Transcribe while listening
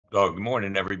Oh, good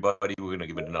morning, everybody. We're going to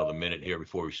give it another minute here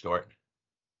before we start.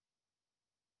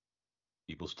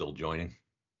 People still joining.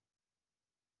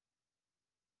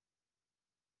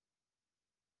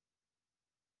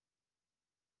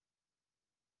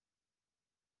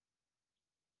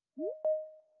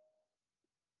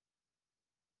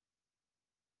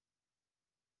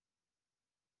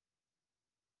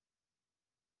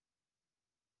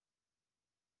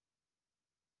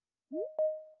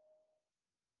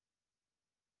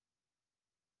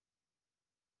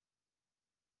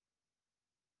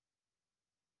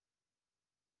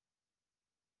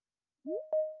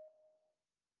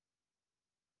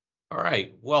 All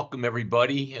right, welcome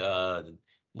everybody. A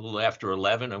little after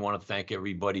 11, I want to thank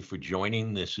everybody for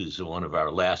joining. This is one of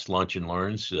our last lunch and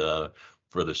learns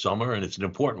for the summer, and it's an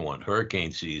important one,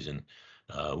 hurricane season.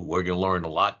 We're going to learn a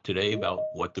lot today about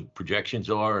what the projections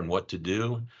are and what to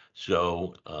do.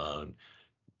 So I'd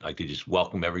like to just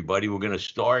welcome everybody. We're going to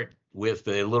start with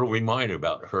a little reminder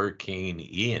about Hurricane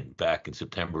Ian back in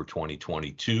September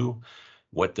 2022,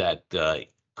 what that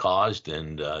caused,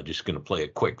 and just going to play a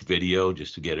quick video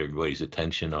just to get everybody's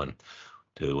attention on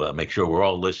to make sure we're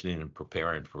all listening and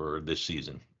preparing for this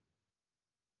season.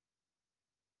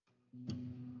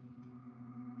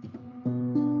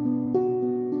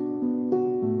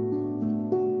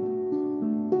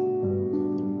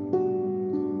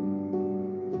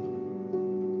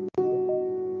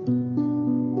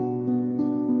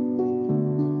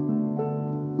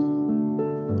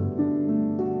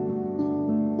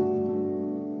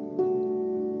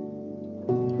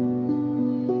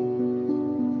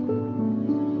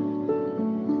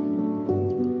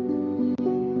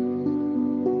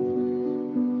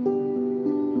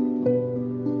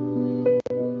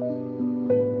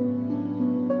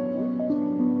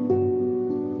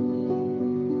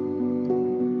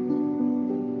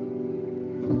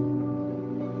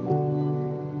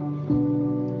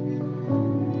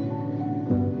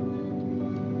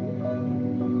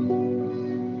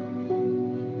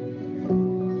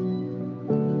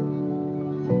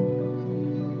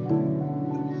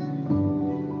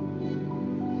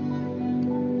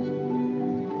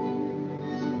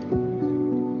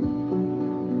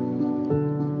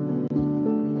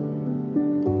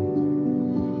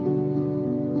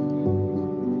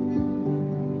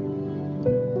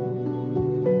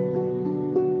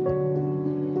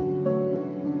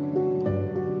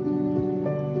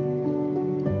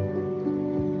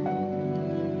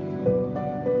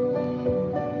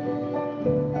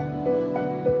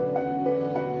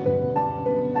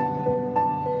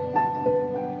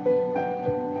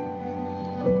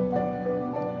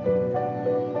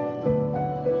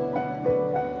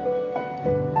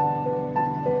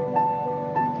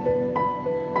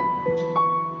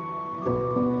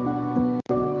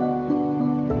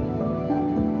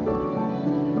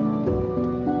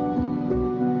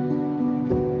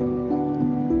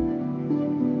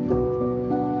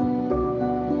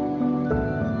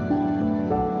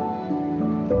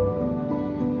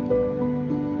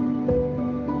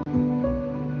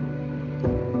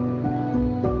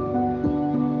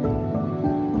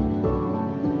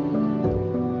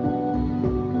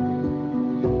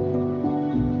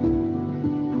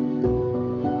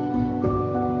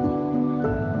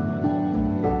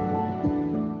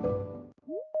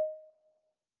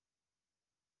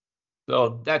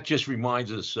 So that just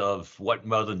reminds us of what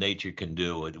Mother Nature can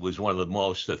do. It was one of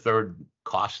the third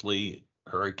costly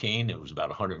hurricane. It was about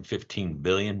 115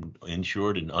 billion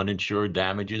insured and uninsured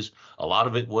damages. A lot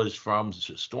of it was from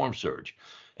storm surge,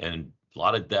 and a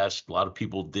lot of deaths. A lot of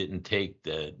people didn't take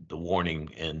the warning,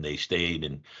 and they stayed.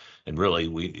 And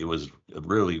really, it was a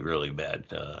really bad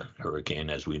hurricane,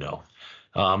 as we know.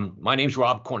 My name's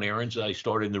Rob Kornarens. I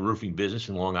started in the roofing business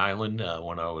in Long Island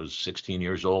when I was 16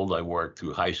 years old. I worked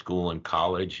through high school and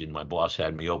college, and my boss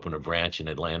had me open a branch in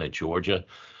Atlanta, Georgia,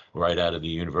 right out of the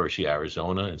University of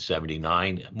Arizona in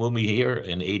 '79. Moved me here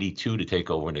in '82 to take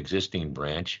over an existing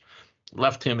branch.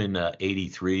 Left him in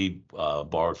 '83,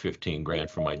 borrowed 15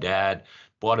 grand from my dad,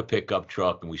 bought a pickup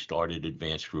truck, and we started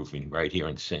Advanced Roofing right here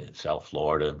in South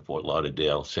Florida, Fort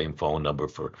Lauderdale. Same phone number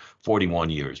for 41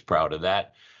 years. Proud of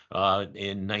that.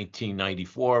 In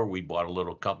 1994, we bought a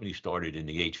little company, started in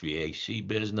the HVAC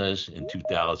business. In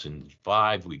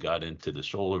 2005, we got into the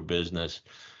solar business.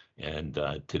 And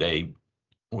today,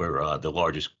 we're the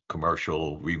largest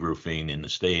commercial re-roofing in the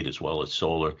state, as well as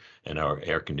solar, and our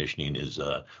air conditioning is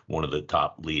one of the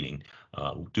top leading.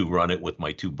 Do run it with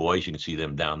my two boys. You can see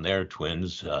them down there,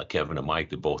 twins, Kevin and Mike.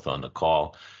 They're both on the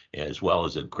call, as well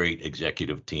as a great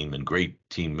executive team and great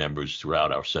team members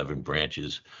throughout our 7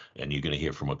 branches. And you're going to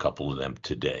hear from a couple of them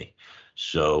today.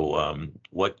 So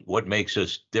what makes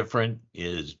us different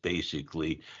is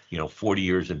basically, 40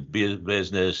 years in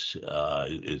business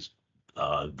is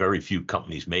very few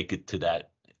companies make it to that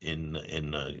in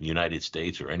the United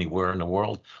States or anywhere in the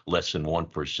world, less than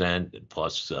 1%,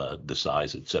 plus the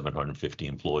size at 750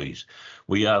 employees.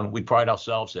 We pride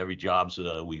ourselves. Every job's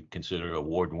we consider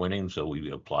award winning, so we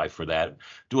apply for that.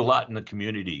 Do a lot in the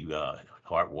community.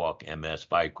 Heart Walk, MS,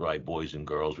 Bike Ride, Boys and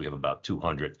Girls. We have about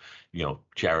 200,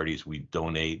 charities we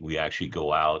donate. We actually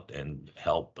go out and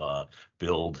help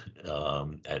build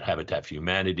at Habitat for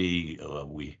Humanity.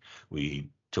 We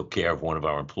took care of one of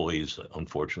our employees,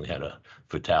 unfortunately had a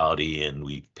fatality, and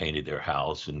we painted their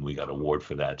house and we got an award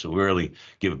for that. So we really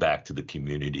give back to the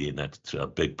community, and that's a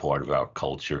big part of our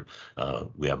culture.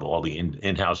 We have all the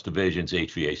in-house divisions,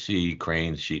 HVAC,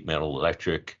 cranes, sheet metal,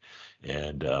 electric,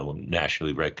 and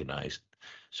nationally recognized.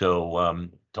 So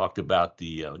talked about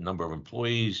the number of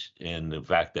employees and the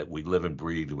fact that we live and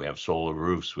breathe. We have solar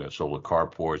roofs, we have solar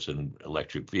carports and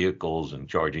electric vehicles and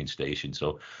charging stations.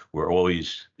 So we're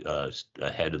always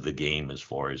ahead of the game as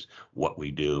far as what we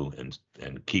do,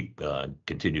 and keep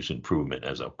continuous improvement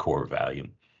as our core value.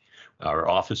 Our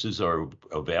offices are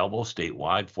available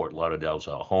statewide. Fort Lauderdale's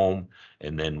our home,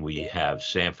 and then we have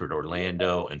Sanford,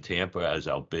 Orlando, and Tampa as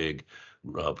our big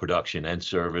production and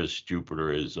service.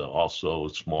 Jupiter is also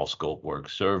small scope work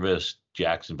service.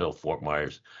 Jacksonville, Fort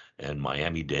Myers, and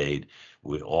Miami-Dade.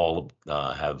 We all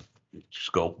have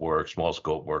scope work, small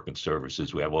scope work and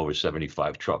services. We have over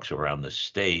 75 trucks around the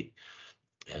state,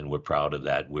 and we're proud of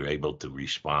that. We're able to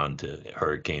respond to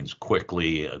hurricanes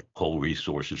quickly, pull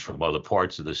resources from other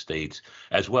parts of the states,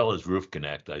 as well as Roof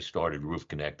Connect. I started Roof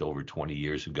Connect over 20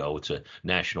 years ago. It's a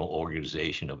national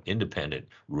organization of independent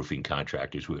roofing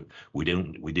contractors. We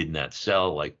did not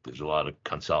sell. Like, there's a lot of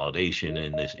consolidation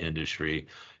in this industry,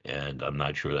 and I'm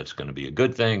not sure that's going to be a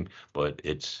good thing, but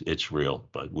it's real.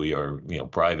 But we are,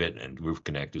 private, and Roof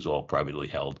Connect is all privately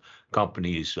held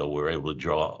companies, so we're able to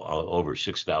draw over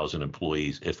 6,000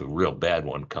 employees if a real bad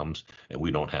one comes and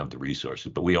we don't have the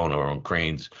resources. But we own our own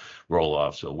cranes, roll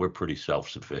off, so we're pretty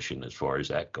self-sufficient as far as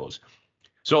that goes.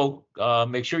 So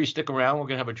make sure you stick around. We're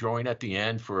going to have a drawing at the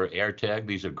end for AirTag.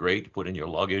 These are great to put in your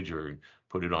luggage or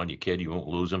put it on your kid. You won't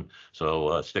lose them.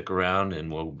 So stick around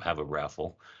and we'll have a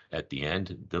raffle at the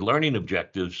end. The learning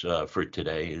objectives for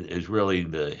today is really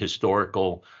the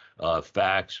historical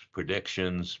facts,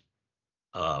 predictions,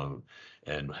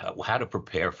 and how to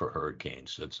prepare for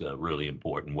hurricanes. That's really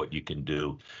important, what you can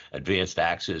do. Advanced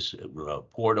Access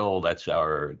Portal, that's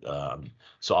our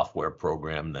software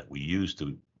program that we use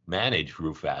to manage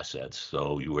roof assets.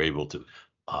 So you were able to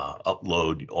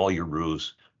upload all your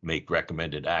roofs, make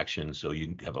recommended actions. So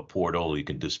you have a portal, you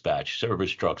can dispatch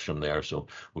service trucks from there. So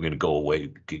we're going to go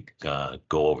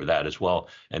over that as well.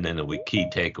 And then the key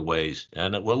takeaways,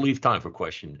 and we'll leave time for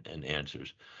question and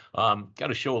answers. Got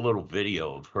to show a little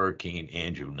video of Hurricane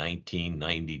Andrew,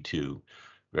 1992.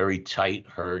 Very tight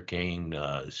hurricane,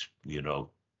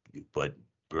 but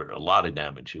a lot of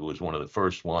damage. It was one of the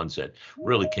first ones that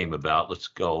really came about. Let's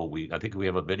go. I think we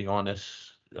have a video on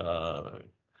this.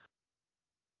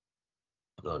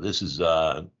 This is,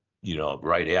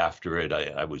 right after it.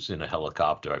 I was in a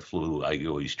helicopter. I flew. I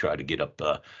always try to get up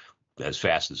as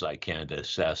fast as I can to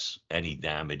assess any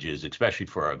damages, especially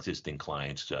for our existing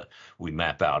clients. We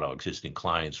map out our existing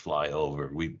clients, fly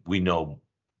over. We know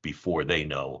before they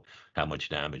know how much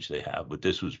damage they have, but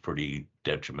this was pretty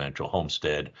detrimental.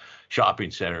 Homestead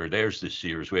Shopping Center, there's the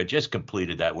Sears. We had just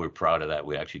completed that. We're proud of that.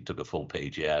 We actually took a full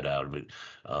page ad out of it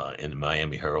in the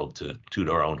Miami Herald to toot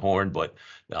our own horn, but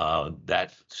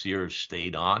that Sears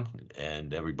stayed on,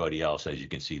 and everybody else, as you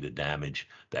can see, the damage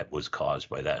that was caused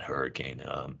by that hurricane.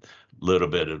 Little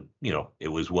bit of, it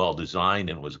was well designed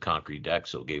and it was a concrete deck,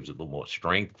 so it gave us a little more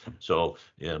strength. So,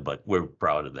 yeah, but we're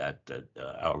proud of that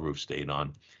our roof stayed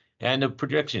on. And the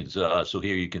projections, so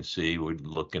here you can see we're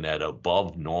looking at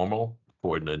above normal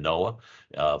according to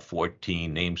NOAA,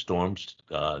 14 named storms,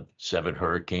 7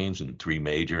 hurricanes, and 3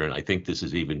 major. And I think this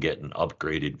is even getting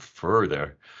upgraded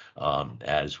further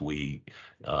as we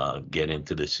get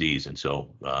into the season. So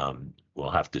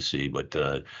we'll have to see. But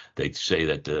they say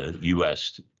that the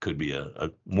U.S. could be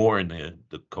a more in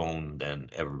the cone than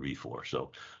ever before.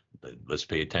 So let's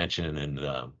pay attention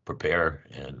and prepare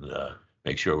and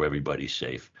make sure everybody's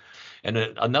safe. And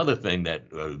another thing that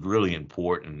really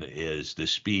important is the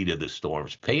speed of the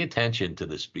storms. Pay attention to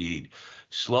the speed.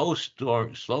 Slow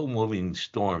moving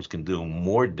storms can do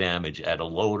more damage at a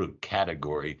low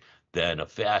category than a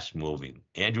fast moving.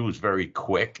 Andrew was very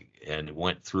quick and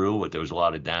went through, but there was a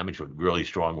lot of damage with really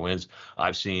strong winds.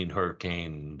 I've seen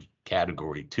Hurricane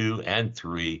Category 2 and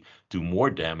 3 do more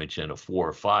damage than a 4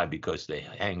 or 5 because they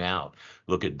hang out.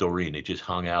 Look at Doreen, it just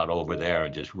hung out over there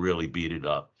and just really beat it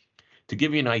up. To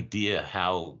give you an idea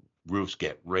how roofs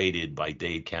get rated by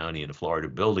Dade County and the Florida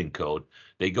Building Code,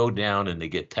 they go down and they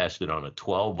get tested on a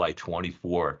 12 by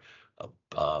 24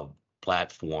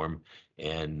 platform,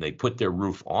 and they put their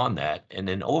roof on that, and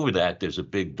then over that there's a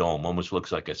big dome, almost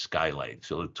looks like a skylight.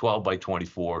 So 12 by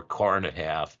 24, car and a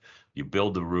half, you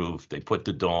build the roof, they put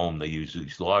the dome, they use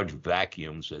these large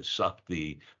vacuums that suck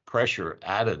the pressure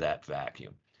out of that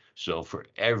vacuum. So for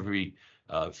every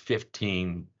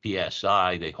 15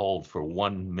 psi, they hold for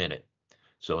 1 minute.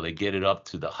 So they get it up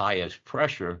to the highest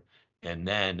pressure, and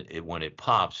then when it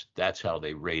pops, that's how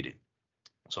they rate it.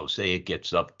 So say it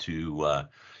gets up to,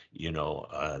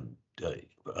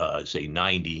 say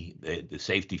 90, the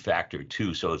safety factor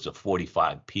 2, so it's a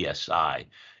 45 psi.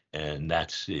 And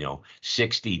that's,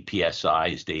 60 psi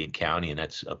is Dade County, and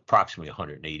that's approximately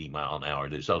 180 mile an hour.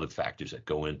 There's other factors that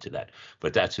go into that,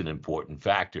 but that's an important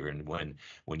factor. And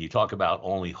when you talk about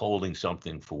only holding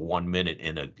something for 1 minute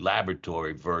in a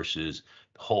laboratory versus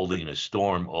holding a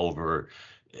storm over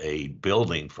a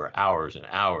building for hours and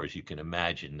hours, you can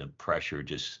imagine the pressure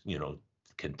just,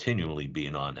 continually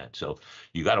being on that. So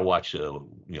you got to watch,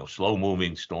 slow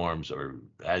moving storms are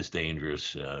as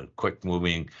dangerous. Quick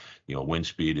moving, wind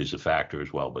speed is a factor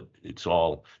as well, but it's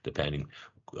all depending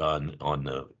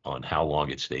on how long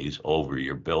it stays over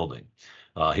your building.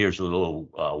 Here's a little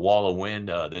wall of wind.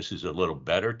 This is a little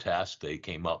better test they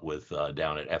came up with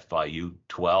down at FIU,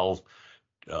 12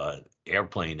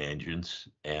 airplane engines,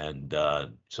 and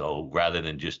so rather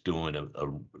than just doing a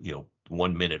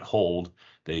 1 minute hold,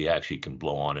 they actually can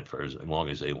blow on it for as long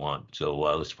as they want. So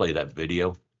let's play that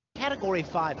video. Category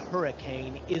 5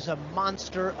 hurricane is a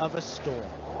monster of a storm.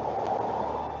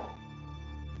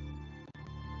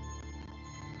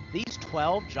 These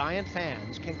 12 giant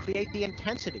fans can create the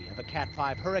intensity of a Cat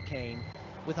 5 hurricane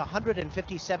with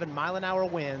 157 mile-an-hour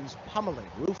winds pummeling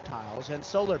roof tiles and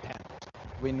solar panels.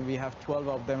 When we have 12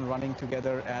 of them running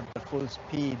together at full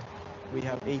speed, we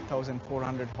have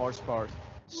 8,400 horsepower.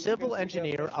 Civil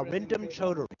engineer Arindam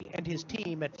Chaudhary and his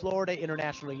team at Florida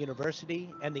International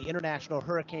University and the International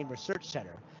Hurricane Research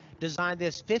Center designed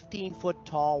this 15-foot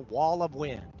tall wall of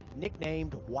wind,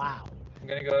 nicknamed WOW. I'm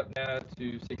going to go up now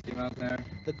to 60 miles an hour.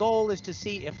 The goal is to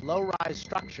see if low-rise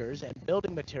structures and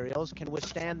building materials can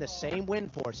withstand the same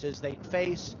wind forces they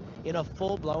face in a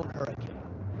full-blown hurricane.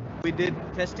 We did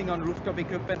testing on rooftop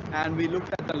equipment and we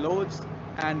looked at the loads,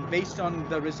 and based on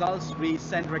the results we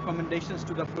sent recommendations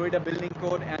to the Florida Building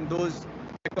Code, and those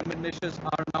recommendations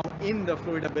are now in the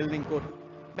Florida Building Code.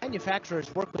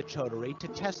 Manufacturers work with Chaudhary to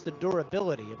test the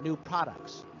durability of new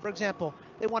products. For example,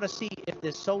 they want to see if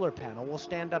this solar panel will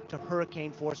stand up to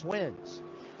hurricane force winds.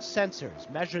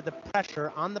 Sensors measure the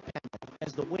pressure on the panel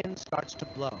as the wind starts to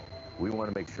blow. We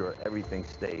want to make sure everything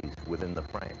stays within the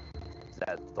frame,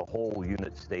 that the whole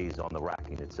unit stays on the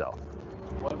racking itself.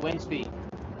 What wind speed?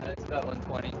 It's about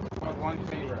 120.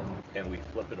 120. Can we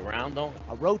flip it around though?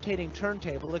 A rotating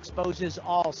turntable exposes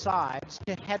all sides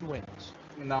to headwinds.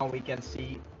 Now we can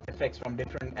see effects from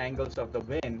different angles of the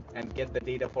wind and get the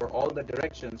data for all the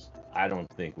directions. I don't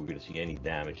think we're going to see any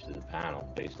damage to the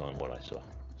panel based on what I saw.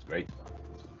 It's great.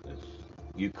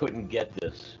 You couldn't get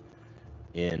this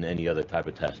in any other type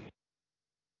of testing.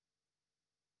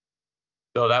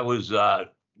 So that was,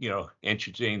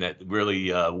 interesting. That really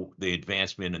the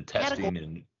advancement in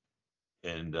testing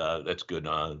and that's good,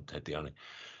 Tatiana.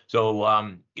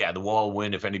 So yeah, the wall of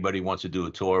wind. If anybody wants to do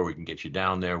a tour, we can get you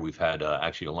down there. We've had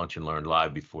actually a lunch and learn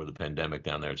live before the pandemic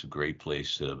down there. It's a great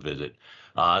place to visit.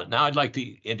 Now I'd like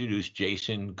to introduce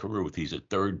Jason Carruth. He's a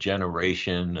third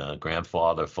generation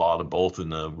grandfather, father, both in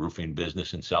the roofing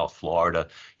business in South Florida.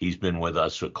 He's been with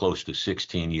us for close to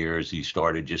 16 years. He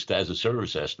started just as a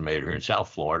service estimator in South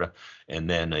Florida, and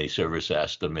then a service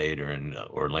estimator in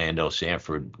Orlando,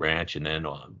 Sanford branch, and then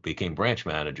became branch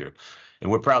manager. And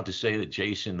we're proud to say that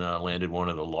Jason landed one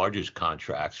of the largest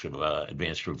contracts of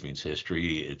Advanced Roofing's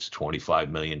history. It's $25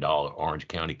 million Orange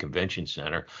County Convention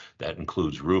Center that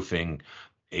includes roofing,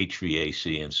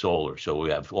 HVAC, and solar. So we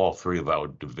have all three of our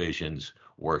divisions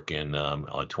working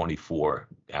on 24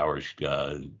 hours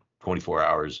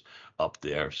up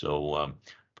there. So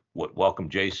welcome,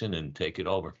 Jason, and take it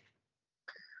over.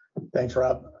 Thanks,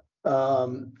 Rob.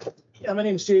 Yeah, my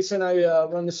name is Jason. I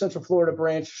run the Central Florida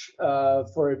branch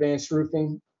for Advanced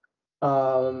Roofing.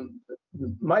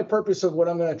 My purpose of what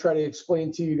I'm going to try to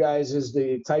explain to you guys is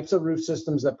the types of roof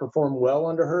systems that perform well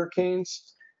under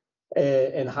hurricanes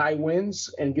and high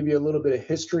winds, and give you a little bit of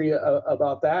history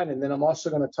about that. And then I'm also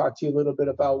going to talk to you a little bit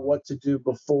about what to do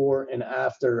before and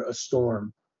after a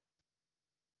storm.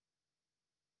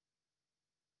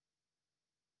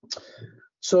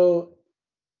 So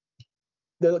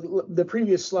the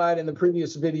previous slide and the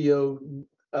previous video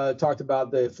talked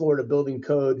about the Florida Building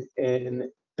Code and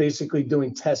basically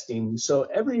doing testing. So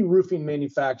every roofing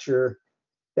manufacturer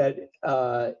that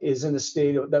is in the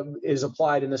state of, that is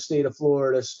applied in the state of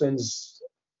Florida spends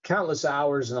countless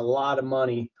hours and a lot of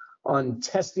money on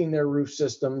testing their roof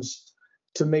systems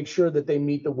to make sure that they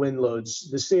meet the wind loads.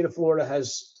 The state of Florida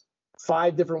has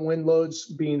 5 different wind loads,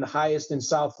 being the highest in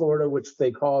South Florida, which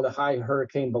they call the high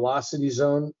hurricane velocity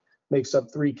zone, makes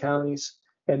up 3 counties.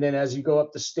 And then as you go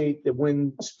up the state, the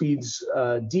wind speeds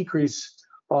decrease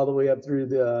all the way up through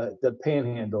the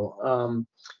panhandle.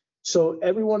 So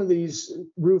every one of these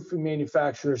roofing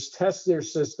manufacturers tests their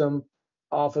system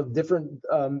off of different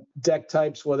deck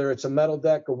types, whether it's a metal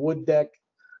deck, a wood deck,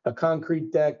 a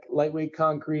concrete deck, lightweight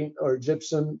concrete, or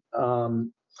gypsum.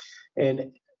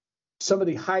 And some of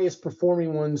the highest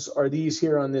performing ones are these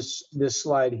here on this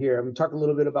slide here. I'm going to talk a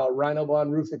little bit about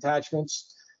Rhinobond roof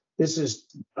attachments. This is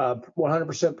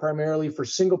 100% primarily for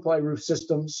single ply roof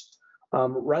systems.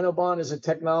 Rhinobond is a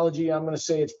technology, I'm going to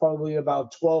say it's probably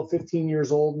about 12, 15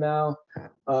 years old now,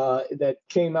 that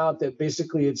came out that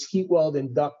basically it's heat weld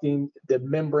inducting the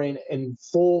membrane in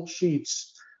full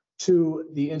sheets to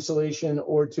the insulation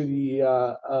or to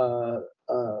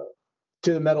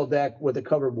the metal deck with a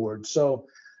cover board. So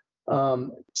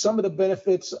some of the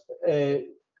benefits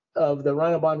of the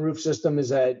Rhinobond roof system is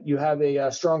that you have a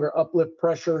stronger uplift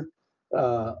pressure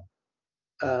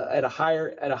at a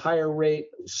higher rate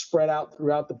spread out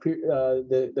throughout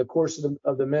the course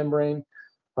of the membrane.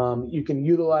 You can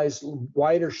utilize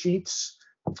wider sheets,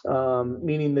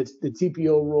 meaning that the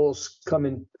TPO rolls come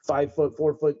in 5 foot,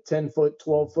 4 foot, 10 foot,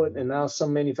 12 foot, and now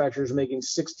some manufacturers are making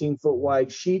 16 foot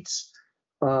wide sheets.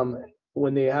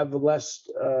 When they have less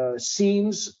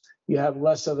seams, you have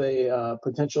less of a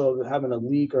potential of having a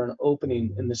leak or an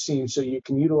opening in the seam. So you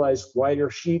can utilize wider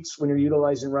sheets when you're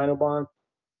utilizing Rhinobond,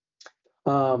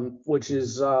 which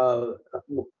is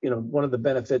one of the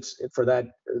benefits for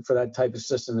that type of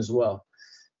system as well.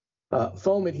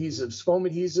 Foam adhesives. Foam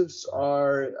adhesives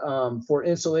are for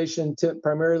insulation,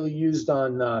 primarily used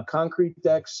on concrete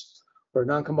decks or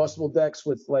non-combustible decks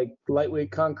with like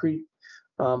lightweight concrete.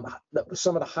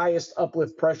 Some of the highest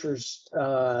uplift pressures,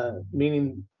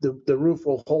 meaning the roof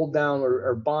will hold down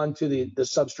or bond to the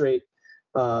substrate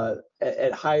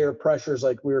at higher pressures,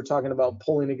 like we were talking about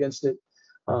pulling against it.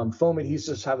 Foam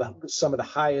adhesives have some of the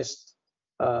highest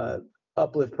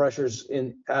uplift pressures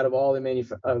out of all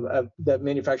the that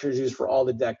manufacturers use for all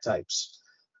the deck types.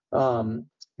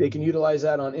 They can utilize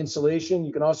that on insulation.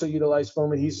 You can also utilize foam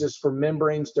adhesives for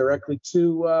membranes directly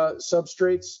to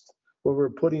substrates, where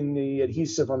we're putting the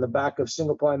adhesive on the back of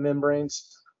single ply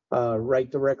membranes,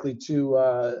 right directly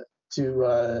to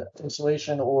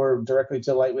insulation or directly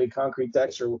to lightweight concrete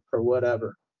decks or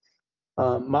whatever.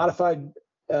 Modified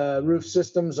roof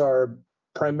systems are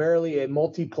primarily a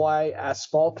multi-ply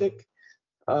asphaltic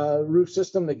roof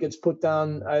system that gets put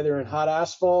down either in hot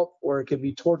asphalt, or it could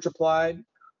be torch applied,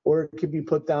 or it could be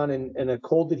put down in a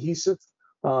cold adhesive.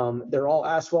 They're all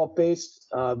asphalt based,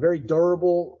 very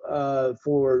durable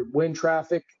for wind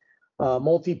traffic.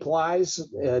 Multi-plies,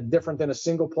 different than a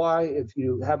single ply. If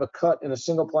you have a cut in a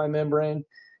single ply membrane,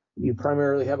 you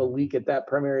primarily have a leak at that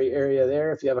primary area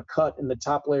there. If you have a cut in the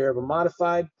top layer of a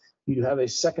modified, you have a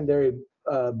secondary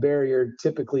barrier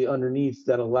typically underneath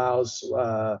that allows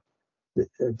to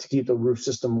keep the roof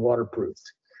system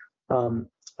waterproofed.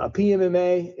 A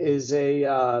PMMA is a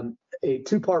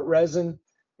 2-part resin.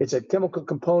 It's a chemical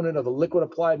component of a liquid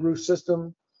applied roof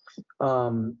system.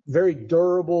 Very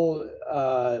durable,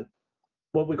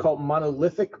 what we call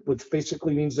monolithic, which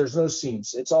basically means there's no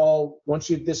seams. It's all, once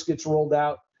this gets rolled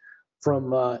out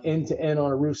from end to end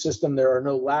on a roof system, there are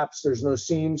no laps, there's no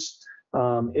seams.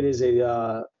 It is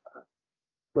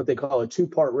what they call a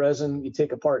 2-part resin. You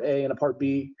take a part A and a part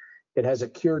B. It has a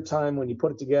cure time when you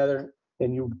put it together,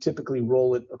 and you typically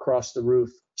roll it across the roof,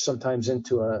 sometimes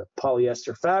into a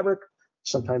polyester fabric,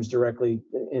 sometimes directly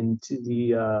into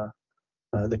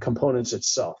the components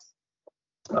itself.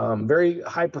 Very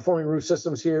high performing roof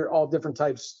systems here, all different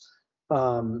types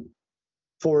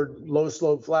for low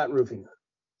slope flat roofing.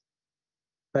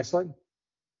 Next slide.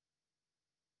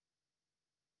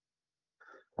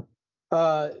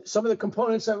 Some of the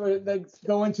components that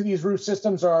go into these roof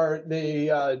systems are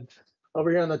the,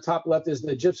 over here on the top left is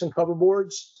the gypsum cover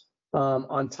boards.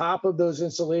 On top of those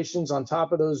installations, on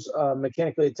top of those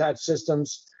mechanically attached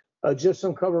systems, a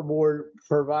gypsum cover board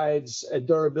provides a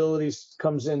durability,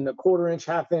 comes in a 1/4 inch,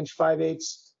 1/2 inch,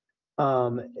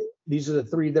 5/8. These are the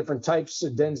 3 different types: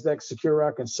 Densdeck, Secure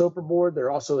Rock, and Soper board. There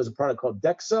also is a product called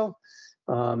Dexcel.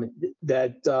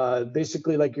 that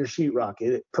basically like your sheetrock.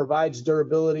 It provides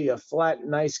durability, a flat,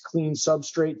 nice, clean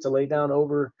substrate to lay down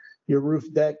over your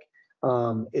roof deck.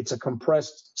 It's a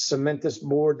compressed cementous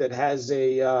board that has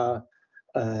a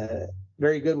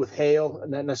very good with hail,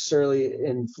 not necessarily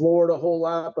in Florida a whole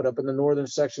lot, but up in the northern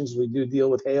sections, we do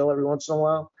deal with hail every once in a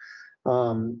while.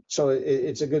 So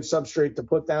it's a good substrate to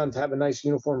put down to have a nice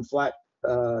uniform flat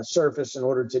surface in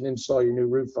order to install your new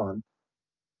roof on.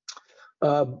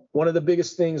 One of the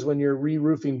biggest things when you're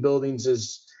re-roofing buildings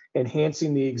is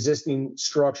enhancing the existing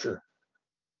structure.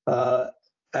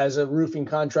 As a roofing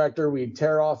contractor, we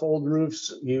tear off old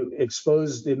roofs, you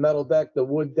expose the metal deck, the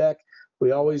wood deck.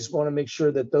 We always want to make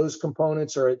sure that those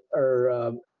components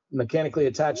are mechanically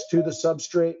attached to the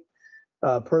substrate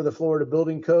per the Florida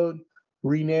Building Code.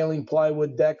 Renailing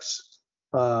plywood decks,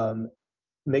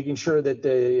 making sure that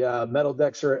the metal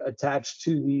decks are attached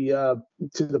to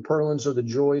the purlins or the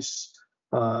joists.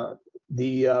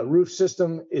 The roof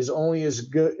system is only as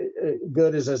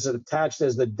good as attached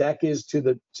as the deck is to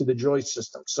the joist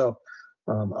system. So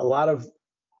a lot of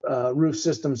roof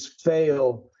systems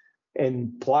fail,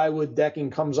 and plywood decking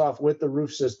comes off with the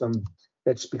roof system.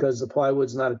 That's because the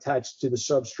plywood's not attached to the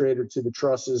substrate or to the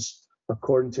trusses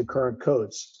according to current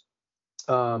codes.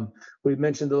 We've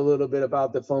mentioned a little bit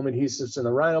about the foam adhesives and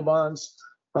the rhino bonds.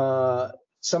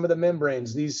 Some of the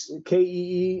membranes, these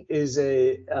KEE is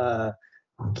a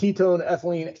ketone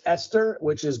ethylene ester,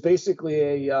 which is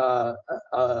basically a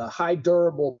high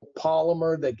durable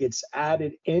polymer that gets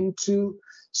added into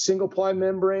single ply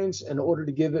membranes in order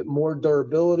to give it more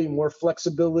durability, more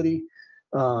flexibility.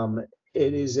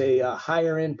 It is a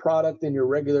higher end product than your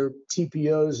regular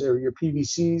TPOs or your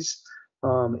PVCs.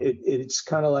 It's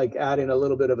kind of like adding a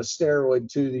little bit of a steroid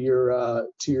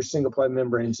to your single ply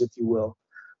membranes, if you will.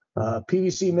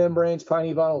 PVC membranes,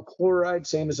 polyvinyl chloride,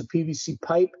 same as a PVC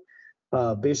pipe.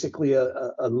 Basically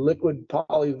a liquid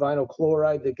polyvinyl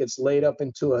chloride that gets laid up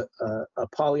into a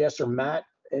polyester mat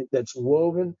that's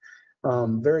woven.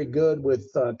 Very good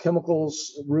with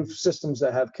chemicals, roof systems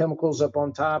that have chemicals up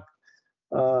on top,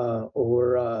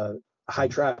 or high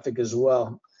traffic as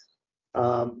well.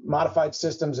 Modified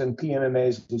systems and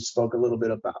PMMAs we spoke a little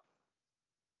bit about.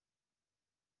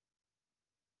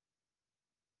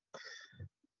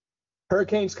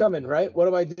 Hurricane's coming, right? What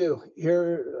do I do?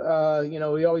 Here,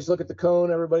 we always look at the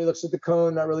cone. Everybody looks at the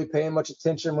cone, not really paying much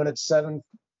attention when it's 7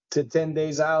 to 10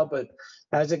 days out. But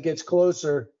as it gets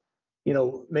closer,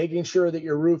 making sure that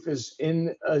your roof is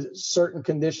in a certain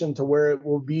condition to where it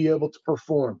will be able to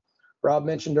perform. Rob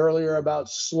mentioned earlier about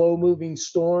slow moving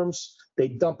storms. They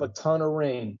dump a ton of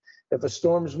rain. If a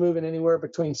storm is moving anywhere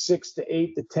between 6 to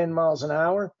 8 to 10 miles an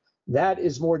hour, that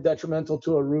is more detrimental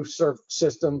to a roof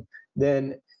system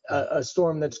than a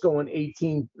storm that's going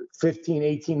 18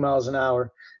 miles an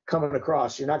hour coming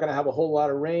across. You're not going to have a whole lot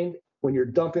of rain. When you're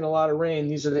dumping a lot of rain,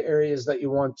 these are the areas that you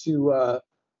want to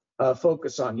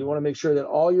focus on. You want to make sure that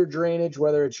all your drainage,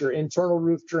 whether it's your internal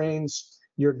roof drains,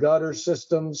 your gutter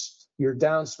systems, your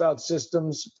downspout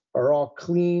systems, are all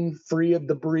clean, free of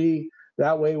debris.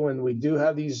 That way, when we do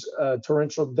have these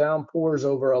torrential downpours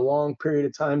over a long period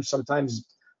of time, sometimes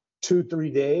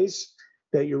 2-3 days,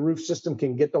 that your roof system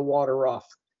can get the water off.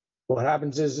 What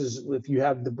happens is if you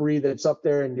have debris that's up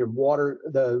there and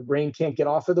the rain can't get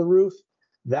off of the roof,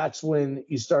 that's when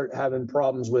you start having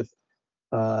problems with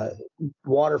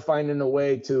water finding a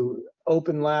way to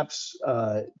open laps,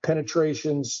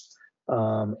 penetrations,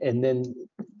 and then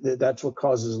that's what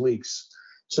causes leaks.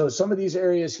 So some of these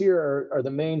areas here are the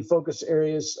main focus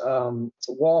areas.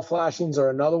 Wall flashings are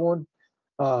another one.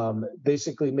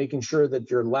 Basically making sure that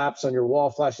your laps on your wall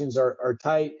flashings are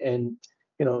tight, and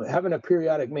having a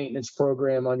periodic maintenance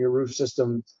program on your roof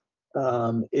system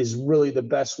is really the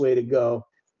best way to go.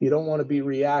 You don't want to be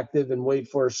reactive and wait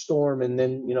for a storm and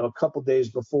then a couple days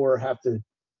before have to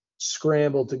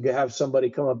scramble to have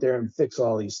somebody come up there and fix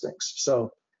all these things.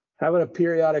 So having a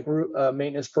periodic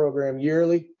maintenance program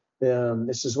yearly,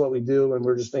 this is what we do, and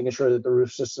we're just making sure that the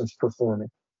roof system's performing.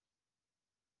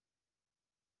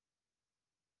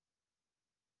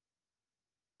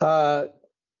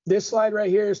 This slide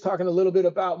right here is talking a little bit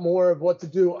about more of what to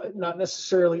do, not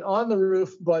necessarily on the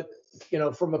roof, but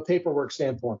from a paperwork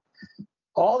standpoint.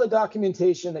 All the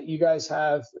documentation that you guys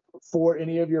have for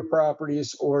any of your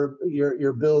properties or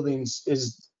your buildings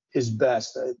is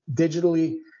best.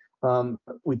 Digitally,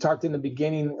 we talked in the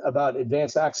beginning about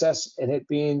Advanced Access and it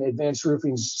being Advanced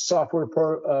Roofing's software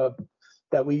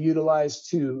that we utilize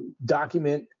to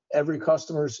document every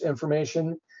customer's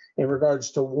information in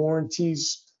regards to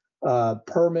warranties,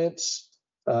 permits,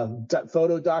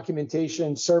 photo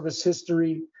documentation, service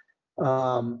history,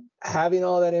 Having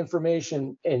all that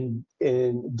information and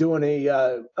doing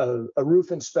a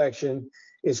roof inspection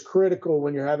is critical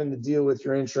when you're having to deal with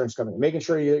your insurance company. Making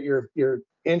sure your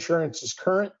insurance is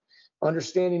current,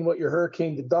 understanding what your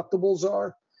hurricane deductibles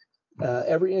are.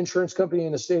 Every insurance company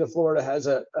in the state of Florida has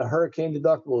a hurricane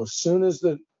deductible. As soon as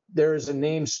there is a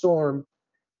named storm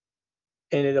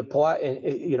and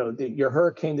your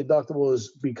hurricane deductible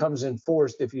becomes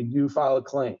enforced if you do file a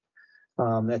claim.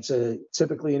 That's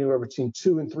typically anywhere between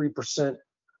 2 and 3%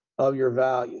 of your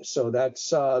value. So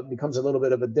that's becomes a little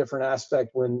bit of a different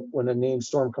aspect when a named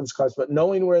storm comes across. But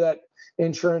knowing where that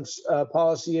insurance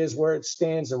policy is, where it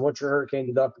stands, and what your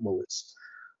hurricane deductible is.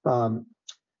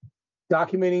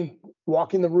 Documenting,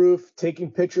 walking the roof,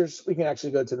 taking pictures. We can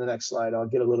actually go to the next slide. I'll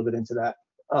get a little bit into that.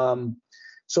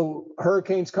 So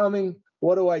hurricanes coming.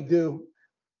 What do I do?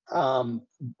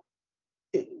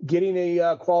 Getting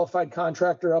a qualified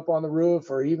contractor up on the roof,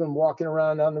 or even walking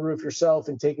around on the roof yourself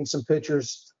and taking some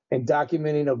pictures and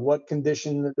documenting of what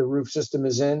condition the roof system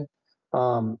is in.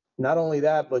 Not only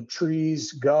that, but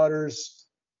trees, gutters.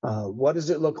 What does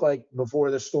it look like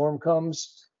before the storm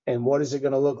comes? And what is it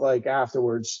going to look like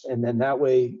afterwards? And then that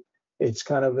way, it's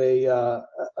kind of a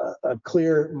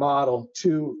clear model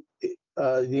to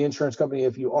the insurance company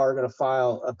if you are going to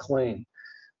file a claim.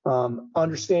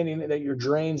 Understanding that your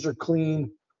drains are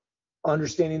clean,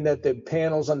 understanding that the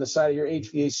panels on the side of your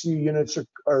HVAC units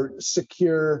are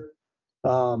secure,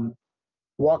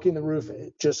 walking the roof,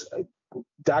 just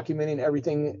documenting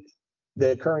everything,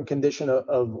 the current condition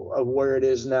of where it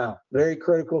is now. Very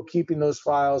critical, keeping those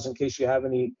files in case you have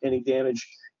any damage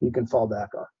you can fall back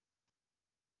on.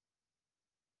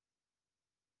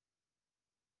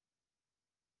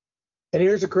 And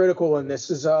here's a critical one. This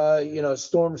is,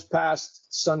 storms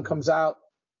past, sun comes out.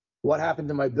 What happened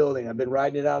to my building? I've been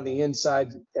riding it out on the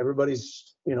inside.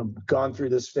 Everybody's, gone through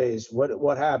this phase.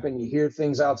 What happened? You hear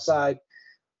things outside.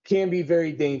 Can be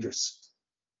very dangerous.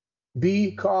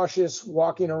 Be cautious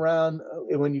walking around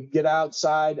when you get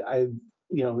outside.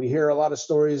 We hear a lot of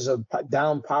stories of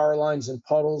down power lines and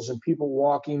puddles and people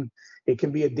walking. It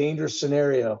can be a dangerous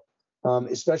scenario,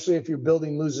 especially if your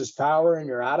building loses power and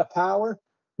you're out of power.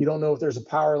 You don't know if there's a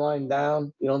power line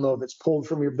down. You don't know if it's pulled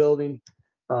from your building.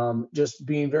 Just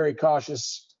being very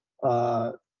cautious,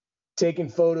 taking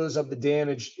photos of the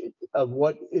damage of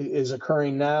what is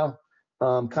occurring now.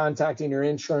 Contacting your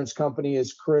insurance company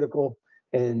is critical,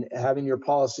 and having your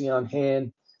policy on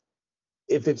hand.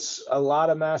 If it's a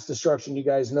lot of mass destruction, you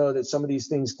guys know that some of these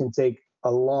things can take a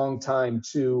long time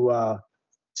to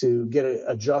get an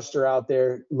adjuster out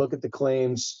there, look at the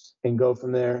claims, and go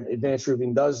from there. Advanced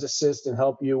Roofing does assist and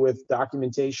help you with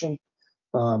documentation,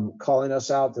 calling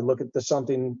us out to look at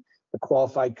a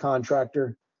qualified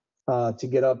contractor to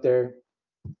get up there.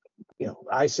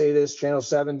 I say this, Channel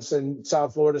 7 in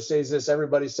South Florida says this,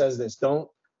 everybody says this. Don't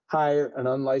hire an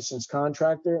unlicensed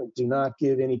contractor. Do not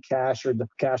give any cash or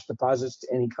cash deposits to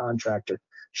any contractor.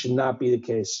 Should not be the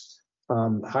case.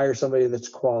 Hire somebody that's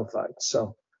qualified.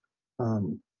 So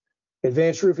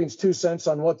Advanced Roofing's 2 cents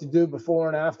on what to do before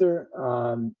and after.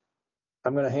 I'm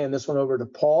going to hand this one over to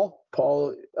Paul.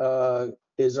 Paul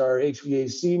is our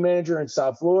HVAC manager in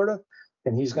South Florida,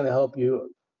 and he's going to help you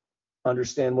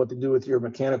understand what to do with your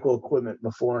mechanical equipment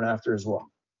before and after as well.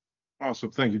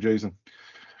 Awesome. Thank you, Jason.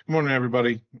 Good morning,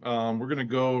 everybody. We're going to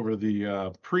go over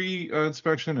the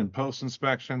pre-inspection and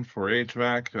post-inspection for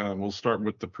HVAC. We'll start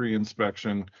with the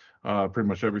pre-inspection. Pretty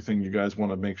much everything you guys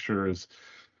want to make sure is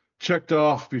checked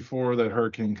off before that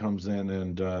hurricane comes in,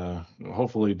 and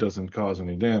hopefully it doesn't cause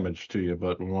any damage to you,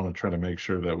 but we want to try to make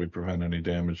sure that we prevent any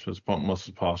damage as much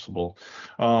as possible.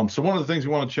 So one of the things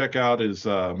we want to check out is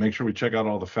make sure we check out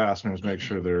all the fasteners, make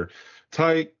sure they're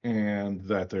tight and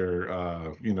that they're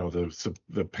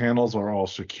the panels are all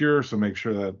secure. So make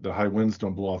sure that the high winds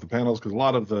don't blow off the panels, because a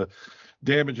lot of the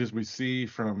damages we see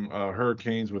from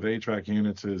hurricanes with HVAC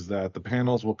units is that the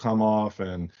panels will come off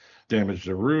and damage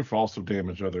the roof, also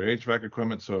damage other HVAC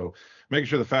equipment. So making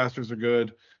sure the fasteners are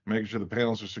good, making sure the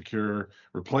panels are secure,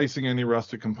 replacing any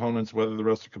rusted components, whether the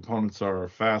rusted components are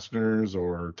fasteners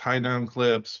or tie down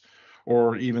clips,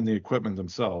 or even the equipment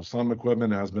themselves. Some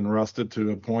equipment has been rusted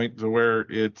to a point to where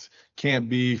it can't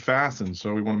be fastened.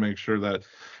 So we want to make sure that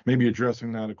maybe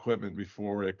addressing that equipment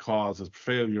before it causes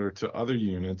failure to other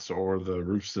units or the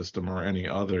roof system or any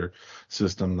other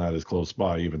system that is close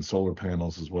by, even solar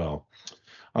panels as well.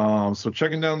 So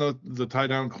checking down the tie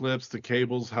down clips, the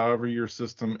cables, however your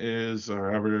system is,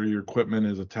 or however your equipment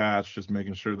is attached, just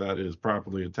making sure that is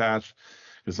properly attached.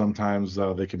 because sometimes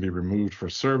they can be removed for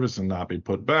service and not be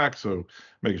put back. So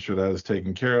making sure that is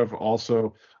taken care of.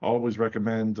 Also, always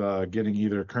recommend getting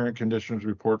either current conditions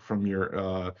report from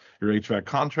your HVAC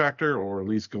contractor, or at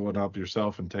least going up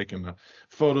yourself and taking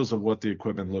photos of what the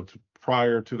equipment looked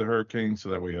prior to the hurricane, so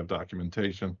that we have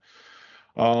documentation.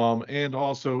 And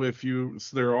also,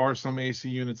 there are some AC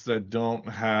units that don't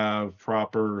have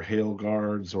proper hail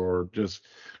guards or just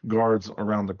guards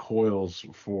around the coils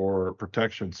for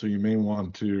protection. So you may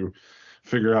want to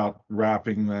figure out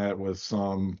wrapping that with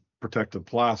some protective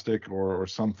plastic or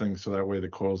something, so that way the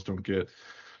coils don't get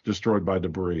destroyed by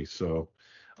debris. So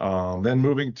then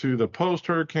moving to the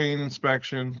post-hurricane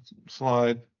inspection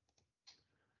slide.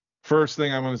 First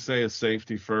thing I'm going to say is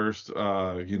safety first.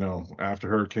 After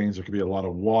hurricanes, there could be a lot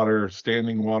of water,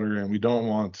 standing water, and we don't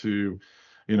want to,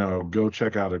 go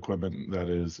check out equipment that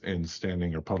is in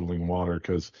standing or puddling water,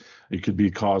 because it could be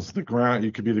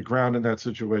the ground in that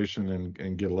situation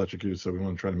and get electrocuted. So we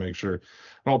want to try to make sure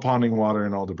all ponding water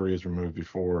and all debris is removed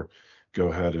before go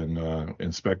ahead and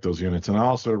inspect those units. And I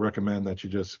also recommend that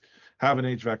you just have an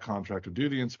HVAC contractor do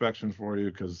the inspection for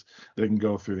you, because they can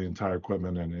go through the entire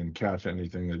equipment and catch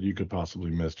anything that you could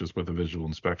possibly miss just with a visual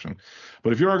inspection.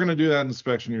 But if you are going to do that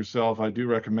inspection yourself, I do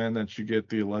recommend that you get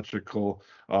the electrical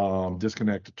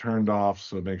disconnect turned off,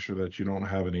 so make sure that you don't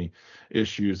have any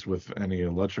issues with any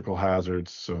electrical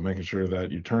hazards. So making sure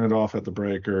that you turn it off at the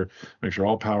breaker, make sure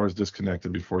all power is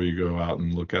disconnected before you go out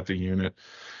and look at the unit.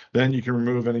 Then you can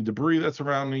remove any debris that's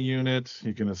around the unit.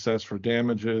 You can assess for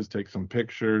damages, take some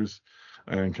pictures,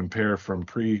 and compare from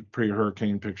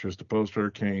pre-hurricane pictures to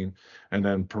post-hurricane, and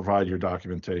then provide your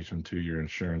documentation to your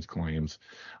insurance claims.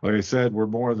 Like I said, we're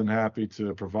more than happy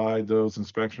to provide those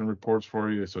inspection reports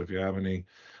for you. So if you have any,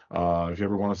 if you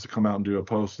ever want us to come out and do a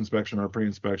post-inspection or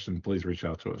pre-inspection, please reach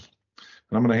out to us.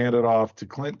 And I'm going to hand it off to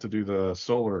Clint to do the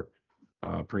solar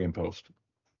pre and post.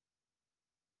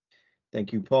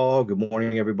 Thank you, Paul. Good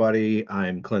morning, everybody.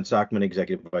 I'm Clint Sockman,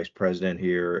 Executive Vice President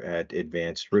here at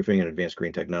Advanced Roofing and Advanced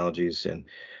Green Technologies, and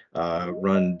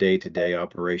run day-to-day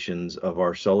operations of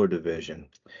our solar division.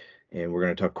 And we're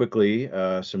going to talk quickly,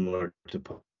 similar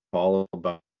to Paul,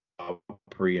 about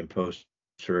pre and post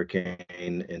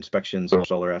hurricane inspections of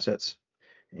solar assets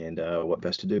and what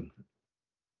best to do.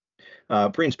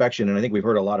 Pre-inspection, and I think we've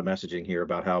heard a lot of messaging here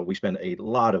about how we spend a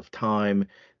lot of time,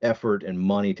 effort, and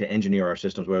money to engineer our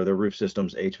systems, whether they're roof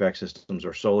systems, HVAC systems,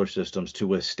 or solar systems, to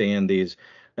withstand these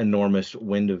enormous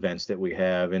wind events that we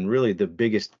have. And really the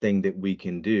biggest thing that we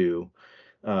can do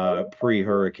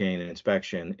pre-hurricane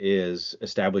inspection is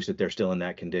establish that they're still in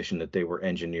that condition that they were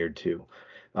engineered to.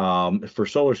 For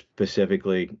solar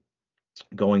specifically,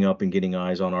 going up and getting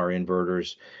eyes on our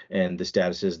inverters and the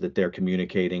statuses that they're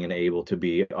communicating and able to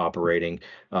be operating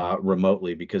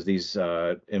remotely, because these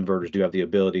inverters do have the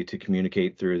ability to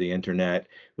communicate through the internet.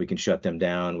 We can shut them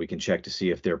down. We can check to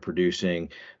see if they're producing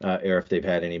or if they've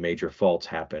had any major faults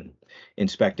happen.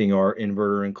 Inspecting our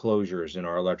inverter enclosures and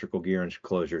our electrical gear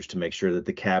enclosures to make sure that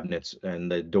the cabinets and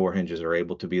the door hinges are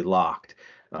able to be locked.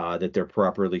 That they're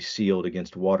properly sealed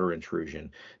against water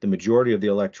intrusion. The majority of the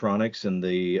electronics and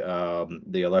the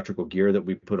electrical gear that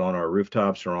we put on our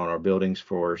rooftops or on our buildings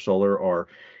for solar are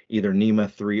either NEMA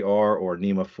 3R or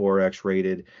NEMA 4X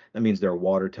rated. That means they're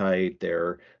watertight,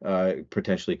 they're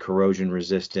potentially corrosion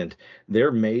resistant.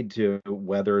 They're made to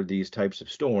weather these types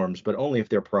of storms, but only if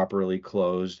they're properly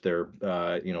closed. They're,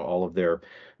 all of their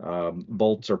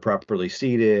bolts are properly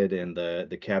seated and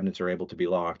the cabinets are able to be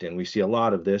locked. And we see a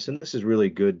lot of this, and this is really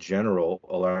good general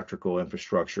electrical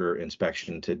infrastructure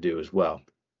inspection to do as well.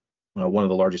 One of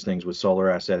the largest things with solar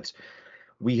assets,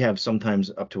 we have sometimes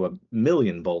up to 1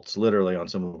 million bolts literally on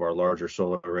some of our larger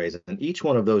solar arrays, and each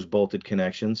one of those bolted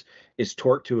connections is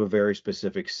torqued to a very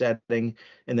specific setting,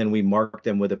 and then we mark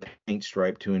them with a paint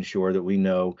stripe to ensure that we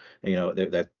know,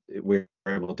 that we're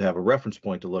able to have a reference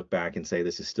point to look back and say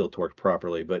this is still torqued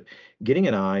properly. But getting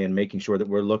an eye and making sure that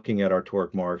we're looking at our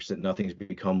torque marks, that nothing's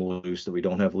become loose, that we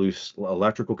don't have loose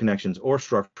electrical connections or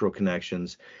structural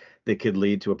connections that could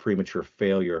lead to a premature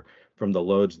failure from the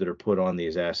loads that are put on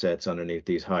these assets underneath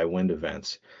these high wind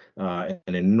events. An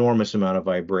enormous amount of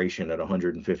vibration at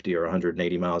 150 or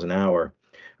 180 miles an hour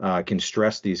can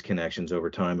stress these connections over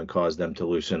time and cause them to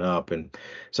loosen up. And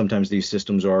sometimes these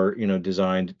systems are,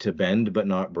 designed to bend but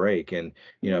not break. And,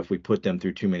 if we put them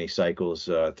through too many cycles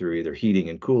through either heating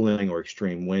and cooling or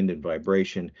extreme wind and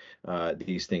vibration,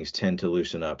 these things tend to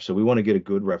loosen up. So we want to get a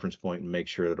good reference point and make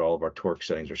sure that all of our torque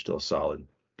settings are still solid.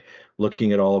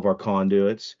 Looking at all of our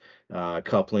conduits,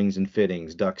 couplings and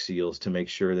fittings, duct seals to make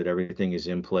sure that everything is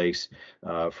in place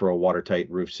for a watertight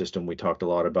roof system. We talked a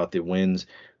lot about the winds.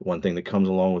 One thing that comes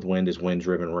along with wind is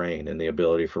wind-driven rain and the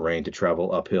ability for rain to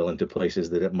travel uphill into places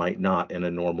that it might not in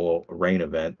a normal rain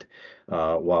event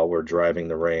while we're driving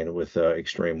the rain with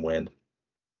extreme wind.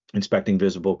 Inspecting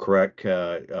visible correct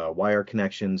wire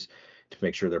connections to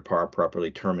make sure they're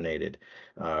properly terminated.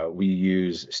 We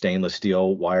use stainless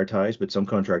steel wire ties, but some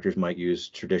contractors might use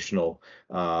traditional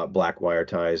black wire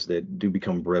ties that do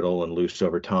become brittle and loose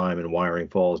over time and wiring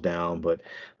falls down. But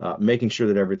making sure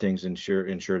that everything's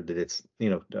ensured that it's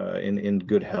in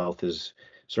good health is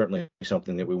certainly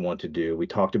something that we want to do. We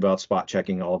talked about spot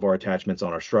checking all of our attachments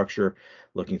on our structure,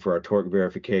 looking for our torque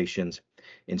verifications.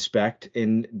 Inspect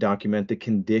and document the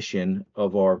condition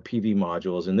of our PV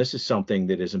modules. And this is something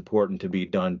that is important to be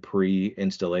done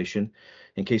pre-installation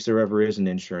in case there ever is an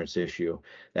insurance issue.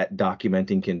 That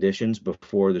documenting conditions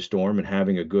before the storm and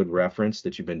having a good reference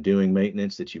that you've been doing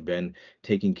maintenance, that you've been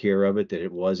taking care of it, that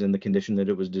it was in the condition that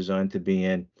it was designed to be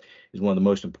in, is one of the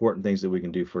most important things that we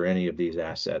can do for any of these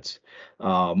assets.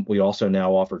 We also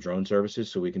now offer drone services,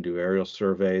 so we can do aerial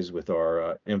surveys with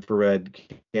our infrared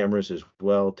cameras as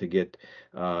well to get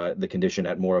the condition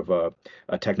at more of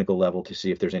a technical level to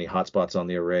see if there's any hotspots on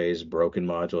the arrays, broken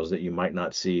modules that you might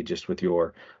not see just with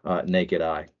your naked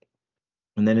eye.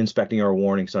 And then inspecting our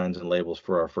warning signs and labels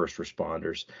for our first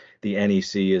responders. The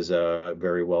NEC is a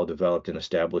very well developed and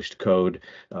established code.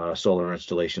 Solar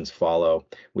installations follow.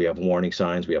 We have warning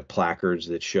signs. We have placards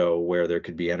that show where there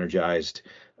could be energized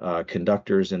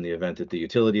conductors in the event that the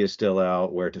utility is still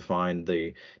out, where to find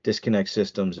the disconnect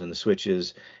systems and the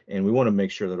switches. And we want to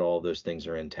make sure that all of those things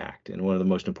are intact. And one of the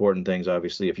most important things,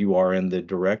 obviously, if you are in the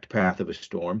direct path of a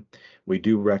storm, we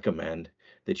do recommend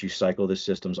that you cycle the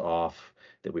systems off,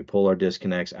 that we pull our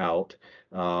disconnects out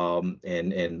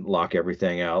and lock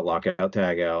everything out, lock out,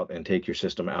 tag out, and take your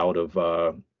system out of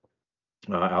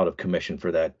commission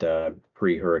for that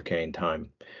pre-hurricane time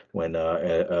when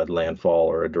a landfall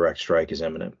or a direct strike is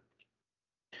imminent.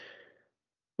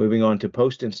 Moving on to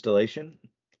post-installation.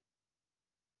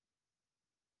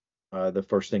 The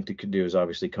first thing to do is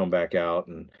obviously come back out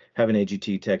and have an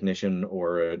AGT technician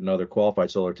or another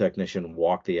qualified solar technician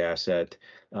walk the asset,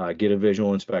 get a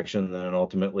visual inspection, and then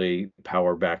ultimately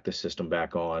power back the system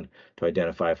back on to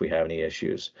identify if we have any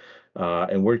issues.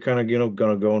 And we're kind of going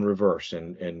to go in reverse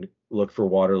and look for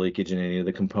water leakage in any of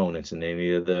the components and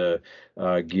any of the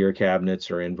gear cabinets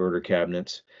or inverter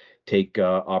cabinets. Take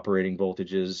operating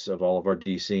voltages of all of our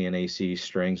DC and AC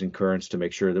strings and currents to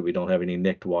make sure that we don't have any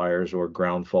nicked wires or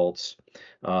ground faults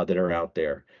that are out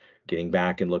there. Getting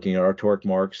back and looking at our torque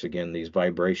marks, again, these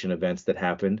vibration events that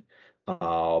happened.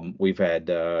 We've had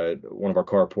one of our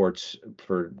carports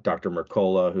for Dr.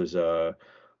 Mercola, who's a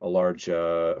large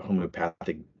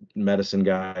homeopathic medicine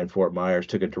guy in Fort Myers,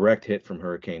 took a direct hit from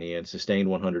Hurricane Ian, sustained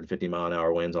 150 mile an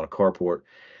hour winds on a carport.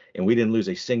 And we didn't lose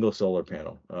a single solar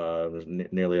panel. There's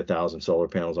nearly 1,000 solar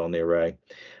panels on the array.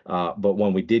 But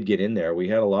when we did get in there, we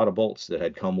had a lot of bolts that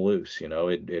had come loose.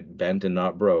 It bent and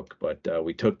not broke, but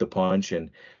we took the punch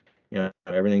and,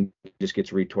 everything just gets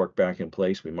retorqued back in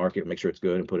place. We mark it, make sure it's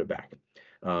good, and put it back.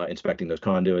 Inspecting those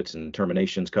conduits and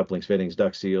terminations, couplings, fittings,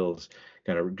 duct seals,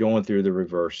 kind of going through the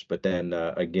reverse. But then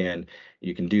again,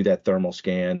 you can do that thermal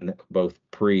scan both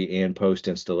pre and post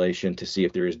installation to see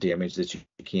if there is damage that you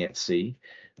can't see.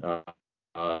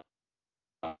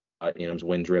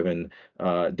 Wind-driven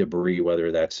debris,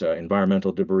 whether that's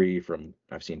environmental debris from,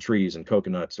 I've seen trees and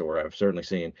coconuts, or I've certainly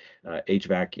seen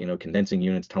HVAC, condensing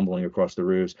units tumbling across the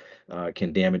roofs,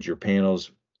 can damage your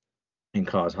panels and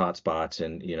cause hot spots,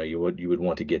 and you would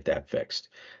want to get that fixed.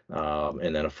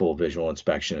 And then a full visual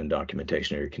inspection and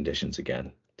documentation of your conditions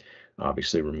again.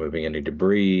 Obviously removing any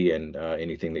debris and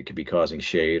anything that could be causing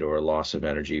shade or loss of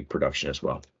energy production as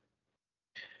well.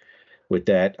 With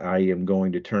that, I am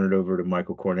going to turn it over to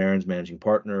Michael Kornarens, Managing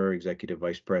Partner, Executive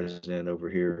Vice President over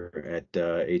here at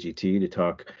AGT, to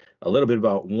talk a little bit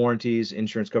about warranties,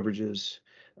 insurance coverages.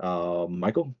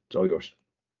 Michael, it's all yours.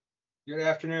 Good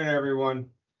afternoon, everyone.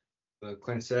 Like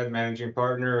Clint said, Managing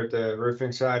Partner at the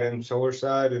roofing side and solar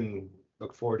side, and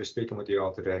look forward to speaking with you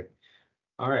all today.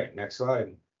 All right, next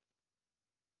slide.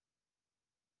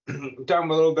 We're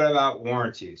talking a little bit about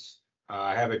warranties.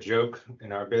 I have a joke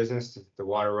in our business: if the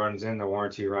water runs in, the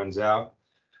warranty runs out.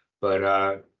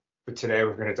 But today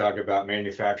we're going to talk about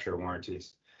manufacturer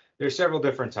warranties. There's several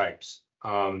different types.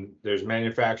 There's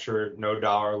manufacturer no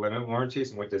dollar limit warranties.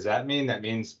 And what does that mean? That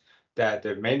means that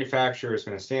the manufacturer is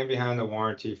going to stand behind the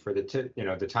warranty for the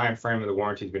time frame of the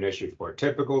warranty has been issued for.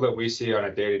 Typical that we see on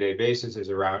a day-to-day basis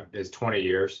is 20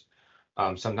 years.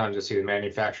 Sometimes you'll see the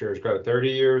manufacturers go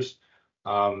 30 years.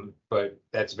 But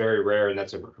that's very rare and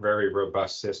that's a very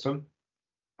robust system.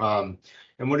 And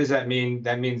what does that mean?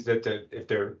 That means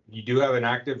that you do have an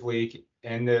active leak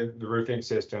in the roofing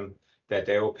system, that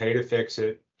they will pay to fix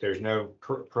it. There's no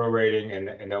prorating,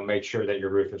 and they'll make sure that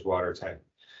your roof is watertight.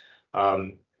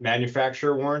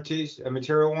 Manufacturer warranties and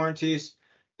material warranties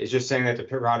is just saying that the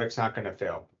product's not going to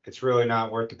fail. It's really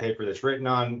not worth the paper that's written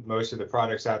on. Most of the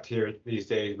products out here these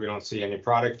days, we don't see any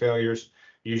product failures.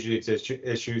 Usually it's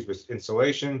issues with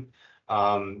installation.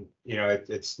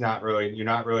 It's not really, you're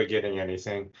not really getting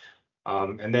anything.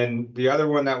 And then the other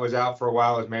one that was out for a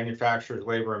while is manufacturers,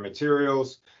 labor and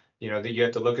materials. That you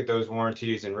have to look at those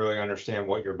warranties and really understand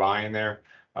what you're buying there.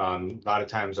 A lot of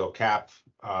times they'll cap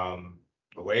the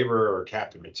labor or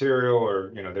cap the material,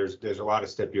 or there's a lot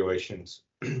of stipulations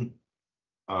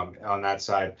on that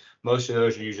side. Most of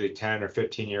those are usually 10 or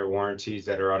 15-year warranties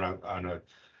that are on a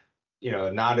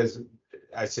not as,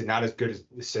 I said, not as good as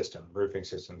the system, roofing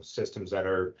systems that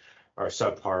are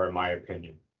subpar in my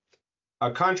opinion.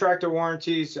 Contractor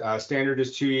warranties, standard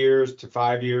is 2 years to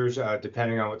 5 years,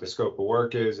 depending on what the scope of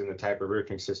work is and the type of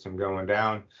roofing system going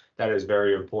down. That is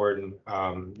very important.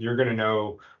 You're going to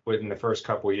know within the first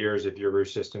couple of years if your roof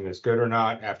system is good or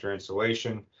not after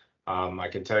installation. I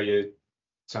can tell you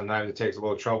sometimes it takes a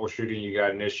little troubleshooting. You got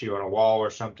an issue on a wall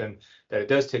or something, that it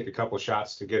does take a couple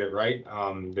shots to get it right.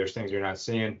 There's things you're not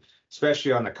seeing,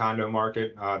 especially on the condo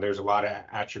market. There's a lot of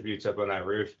attributes up on that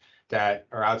roof that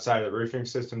are outside of the roofing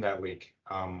system that leak.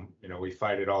 We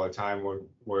fight it all the time.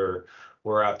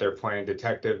 We're out there playing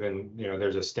detective, and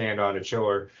there's a stand-on a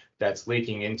chiller that's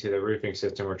leaking into the roofing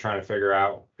system. We're trying to figure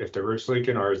out if the roof's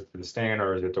leaking, or is it the stand,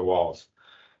 or is it the walls.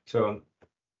 So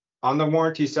on the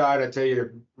warranty side, I tell you to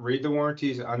read the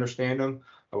warranties, understand them.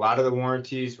 A lot of the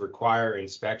warranties require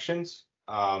inspections.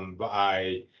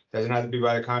 Doesn't have to be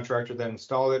by the contractor that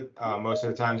installed it. Most of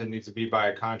the times it needs to be by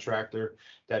a contractor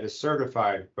that is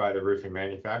certified by the roofing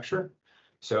manufacturer.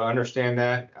 So understand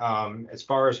that. As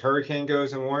far as hurricane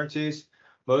goes and warranties,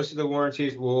 most of the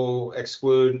warranties will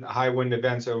exclude high wind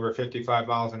events over 55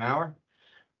 miles an hour.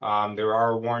 There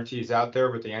are warranties out there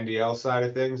with the NDL side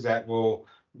of things that will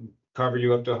cover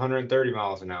you up to 130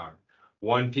 miles an hour.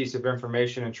 One piece of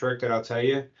information and trick that I'll tell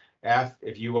you,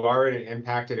 if you are in an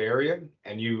impacted area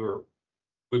and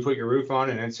we put your roof on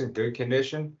and it's in good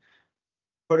condition,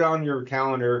 put it on your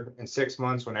calendar in 6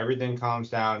 months when everything calms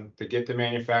down to get the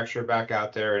manufacturer back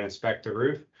out there and inspect the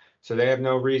roof. So they have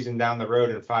no reason down the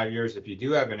road in 5 years, if you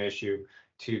do have an issue,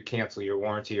 to cancel your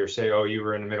warranty or say, oh, you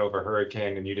were in the middle of a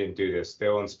hurricane and you didn't do this.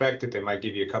 They'll inspect it. They might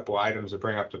give you a couple items to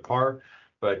bring up to par,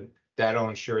 but that'll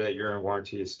ensure that your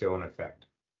warranty is still in effect.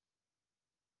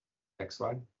 Next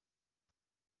slide.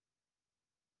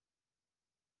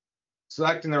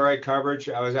 Selecting the right coverage.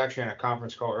 I was actually on a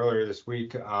conference call earlier this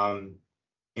week.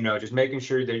 Just making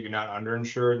sure that you're not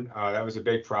underinsured. That was a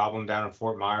big problem down in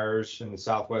Fort Myers in the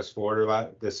Southwest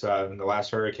Florida in the last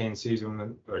hurricane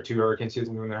season, or 2 hurricane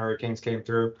seasons when the hurricanes came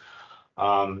through.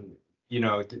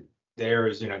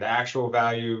 There's the actual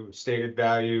value, stated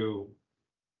value,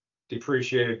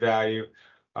 depreciated value.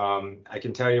 I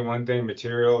can tell you one thing: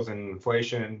 materials and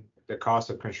inflation, the cost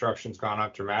of construction's gone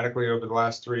up dramatically over the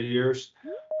last 3 years.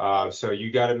 So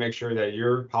you got to make sure that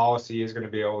your policy is going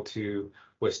to be able to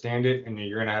withstand it, and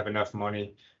you're going to have enough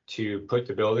money to put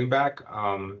the building back.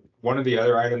 One of the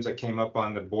other items that came up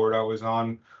on the board I was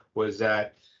on was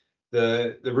that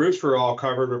the roofs were all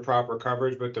covered with proper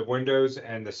coverage, but the windows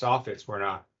and the soffits were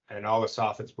not. And all the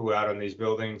soffits blew out on these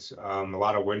buildings. A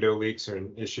lot of window leaks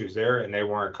and issues there, and they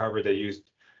weren't covered. They used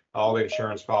all the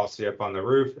insurance policy up on the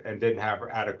roof and didn't have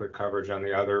adequate coverage on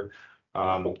the other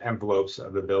envelopes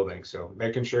of the building. So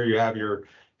making sure you have your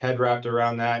head wrapped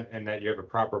around that and that you have a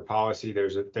proper policy.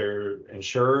 Their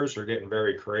insurers are getting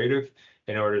very creative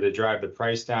in order to drive the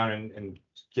price down and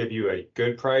give you a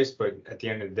good price. But at the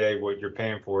end of the day, what you're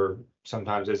paying for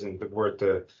sometimes isn't worth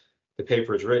the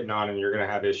paper it's written on, and you're going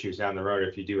to have issues down the road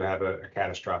if you do have a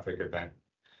catastrophic event.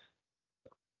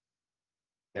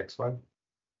 Next slide.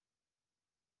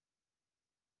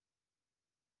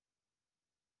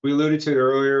 We alluded to it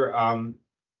earlier.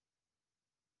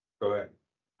 Go ahead.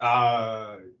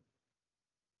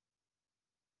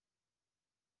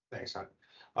 Thanks,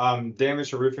 hon. Damage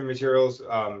to roofing materials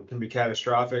can be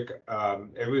catastrophic.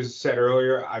 It was said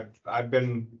earlier, I've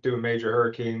been doing major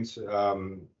hurricanes,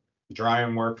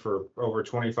 drying work for over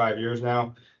 25 years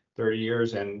now, 30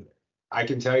 years, and I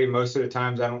can tell you most of the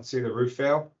times I don't see the roof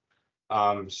fail.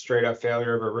 Straight up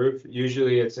failure of a roof.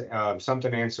 Usually it's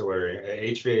something ancillary,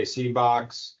 a HVAC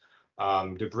box,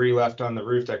 debris left on the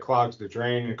roof that clogs the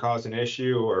drain and cause an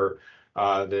issue, or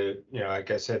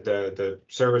Like I said, the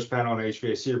service panel and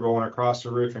HVAC rolling across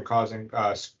the roof and causing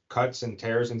cuts and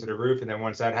tears into the roof. And then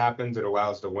once that happens, it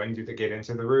allows the wind to get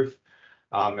into the roof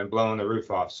and blowing the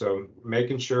roof off. So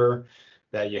making sure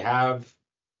that you have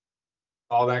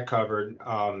all that covered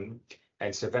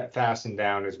and so that fastened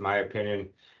down is my opinion.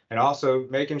 And also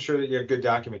making sure that you have good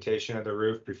documentation of the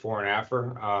roof before and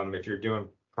after. If you're doing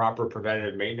proper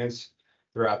preventative maintenance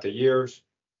throughout the years,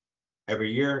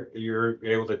 every year you're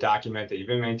able to document that you've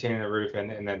been maintaining the roof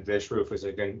and that this roof was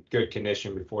in good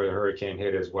condition before the hurricane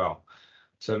hit as well.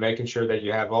 So making sure that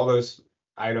you have all those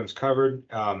items covered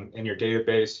in your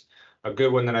database. A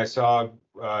good one that I saw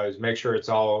is make sure it's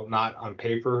all not on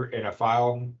paper in a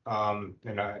file,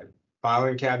 in a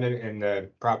filing cabinet in the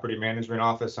property management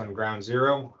office on ground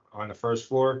zero on the first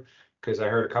floor. Because I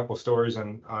heard a couple stories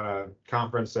on a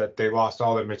conference that they lost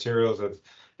all the materials of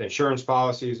the insurance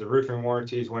policies, the roofing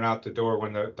warranties went out the door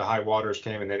when the high waters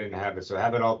came and they didn't have it. So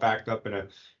have it all backed up in a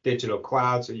digital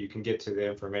cloud so you can get to the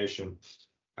information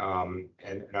and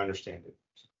understand it.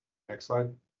 Next slide.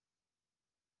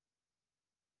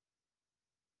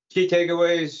 Key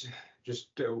takeaways, just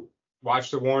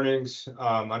watch the warnings,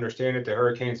 understand that the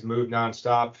hurricanes move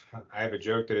nonstop. I have a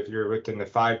joke that if you're within the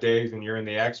 5 days and you're in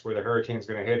the X where the hurricane's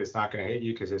going to hit, it's not going to hit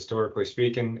you because historically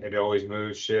speaking, it always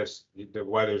moves, shifts. The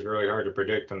weather's really hard to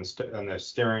predict on the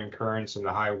steering currents and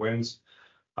the high winds,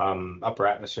 upper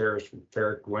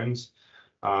atmospheric winds.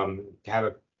 Have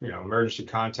a emergency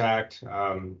contact,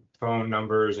 phone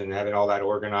numbers, and having all that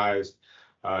organized.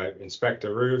 Inspect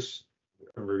the roofs,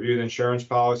 review the insurance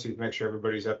policies, make sure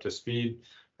everybody's up to speed.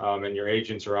 And your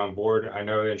agents are on board. I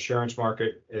know the insurance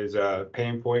market is a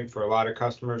pain point for a lot of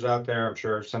customers out there. I'm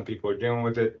sure some people are dealing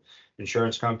with it.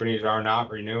 Insurance companies are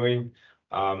not renewing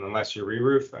unless you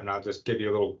re-roof, and I'll just give you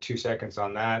a little 2 seconds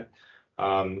on that.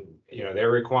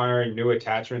 They're requiring new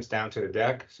attachments down to the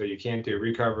deck, so you can't do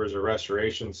recovers or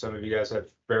restorations. Some of you guys have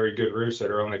very good roofs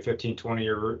that are only 15, 20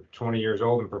 years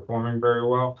old and performing very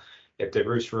well. If the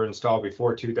roofs were installed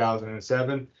before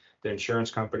 2007, the insurance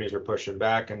companies are pushing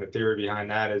back, and the theory behind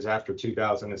that is after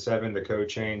 2007, the code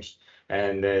changed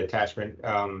and the attachment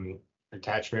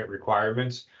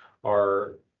requirements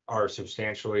are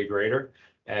substantially greater,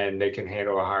 and they can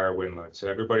handle a higher wind load. So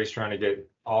everybody's trying to get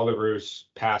all the roofs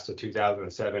past the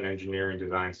 2007 engineering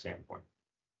design standpoint,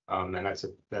 and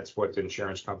that's what the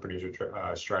insurance companies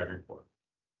are striving for.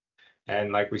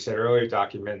 And like we said earlier,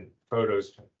 document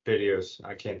photos, videos.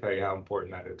 I can't tell you how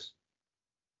important that is.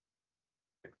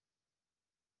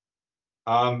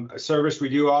 A service we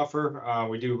do offer,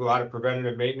 we do a lot of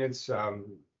preventative maintenance.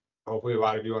 Hopefully a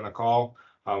lot of you on the call.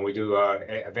 We do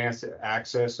advanced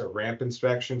access or ramp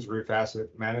inspections, roof asset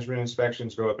management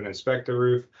inspections, go up and inspect the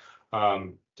roof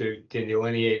to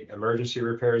delineate emergency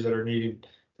repairs that are needed,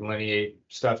 delineate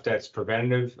stuff that's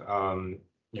preventative,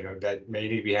 that may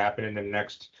need to be happening in the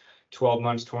next 12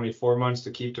 months, 24 months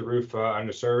to keep the roof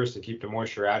under service, to keep the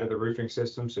moisture out of the roofing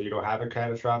system so you don't have a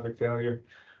catastrophic failure.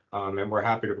 And we're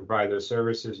happy to provide those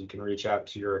services. You can reach out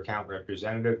to your account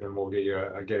representative and we'll get you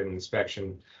get an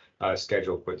inspection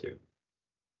scheduled with you.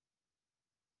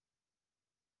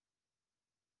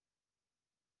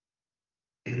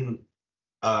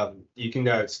 You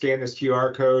can scan this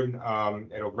QR code.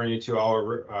 It'll bring you to all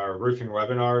our roofing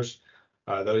webinars.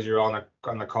 Those are on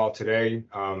the call today.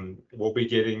 We'll be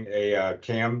getting a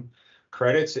CAM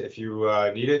credits if you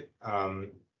need it.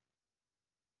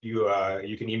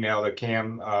 You can email the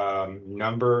CAM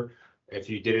number. If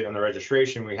you did it on the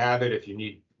registration, we have it. If you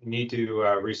need to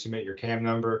resubmit your CAM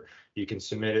number, you can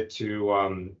submit it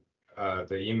to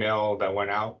the email that went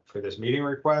out for this meeting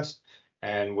request,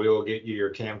 and we will get you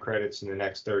your CAM credits in the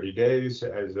next 30 days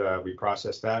as we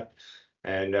process that.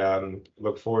 And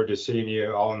look forward to seeing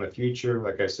you all in the future.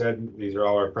 Like I said, these are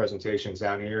all our presentations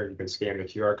down here. You can scan the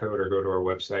QR code or go to our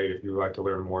website if you'd like to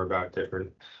learn more about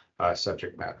different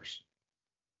subject matters.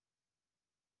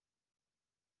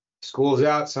 School's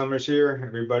out, summer's here.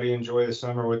 Everybody enjoy the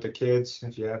summer with the kids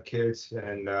if you have kids,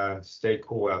 and stay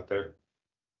cool out there.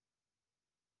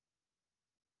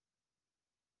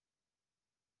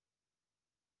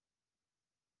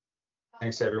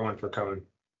 Thanks everyone for coming.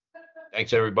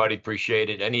 Thanks, everybody. Appreciate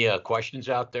it. Any questions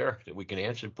out there that we can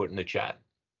answer, put in the chat.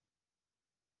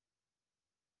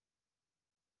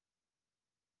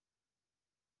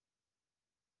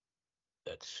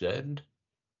 That said,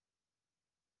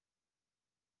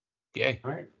 okay.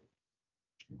 All right.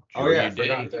 Enjoy Oh yeah, I your day.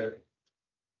 forgot to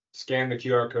scan the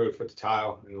QR code for the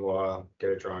tile and we'll get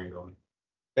a drawing going.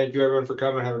 Thank you everyone for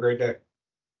coming. Have a great day.